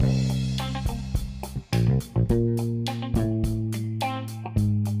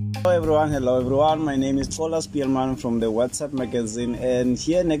Hello everyone. My name is Xola Spielman from the WhatsApp magazine, and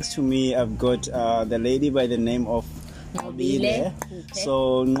here next to me I've got the lady by the name of Nqobile.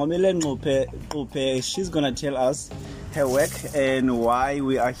 So Nqobile Nquphe, she's gonna tell us her work and why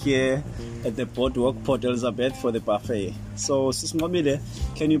we are here at the Boardwalk Port Elizabeth for the buffet. So Sis Nqobile,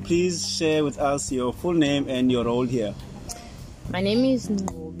 can you please share with us your full name and your role here? My name is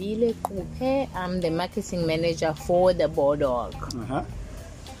Nqobile Nquphe. I'm the marketing manager for the Boardwalk.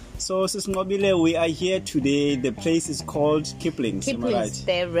 So, Sis Nqobile, we are here today. The place is called Kipling's. Am I right?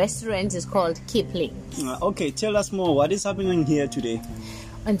 The restaurant is called Kipling's. Okay, tell us more. What is happening here today?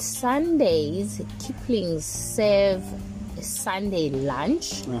 On Sundays, Kipling's serve a Sunday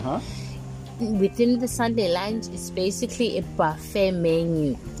lunch. Within the Sunday lunch, it's basically a buffet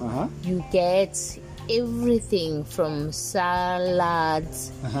menu. You get everything from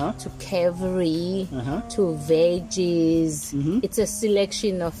salads to curry to veggies. It's a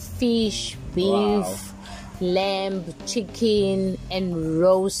selection of fish, beef, lamb, chicken, and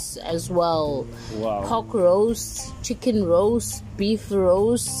roast as well. Pork roast, chicken roast, beef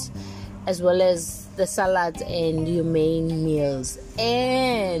roast, as well as the salads and your main meals,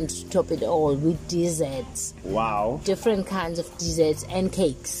 and to top it all with desserts. Different kinds of desserts and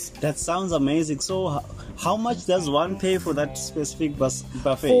cakes. That sounds amazing. So how much does one pay for that specific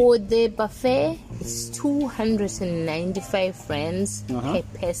buffet? For the buffet, it's 295 rands per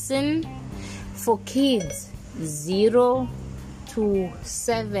person. For kids 0 to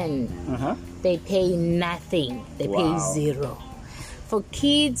 7, they pay nothing. They pay 0. For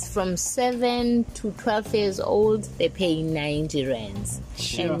kids from 7 to 12 years old, they pay 90 rands.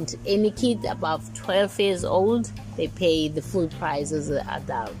 And any kid above 12 years old, they pay the full price as an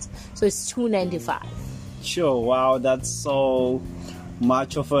adult. So it's 295. Wow, that's so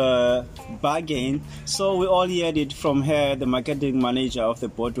much of a bargain. So we all heard it from her, the marketing manager of the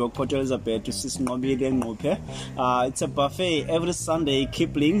Boardwalk Port Elizabeth, to Sis Nqobile Nquphe. It's a buffet every Sunday,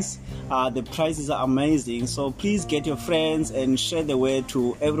 Kipling's. The prices are amazing, so please get your friends and share the word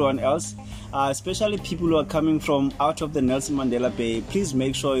to everyone else, especially people who are coming from out of the Nelson Mandela Bay. Please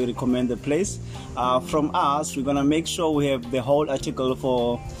make sure you recommend the place. From us, we're gonna make sure we have the whole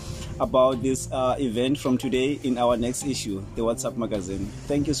article about this event from today in our next issue, the WhatsApp magazine.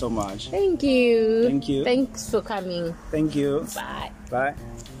 Thank you so much. Thank you. Thank you. Thanks for coming. Thank you. Bye. Bye.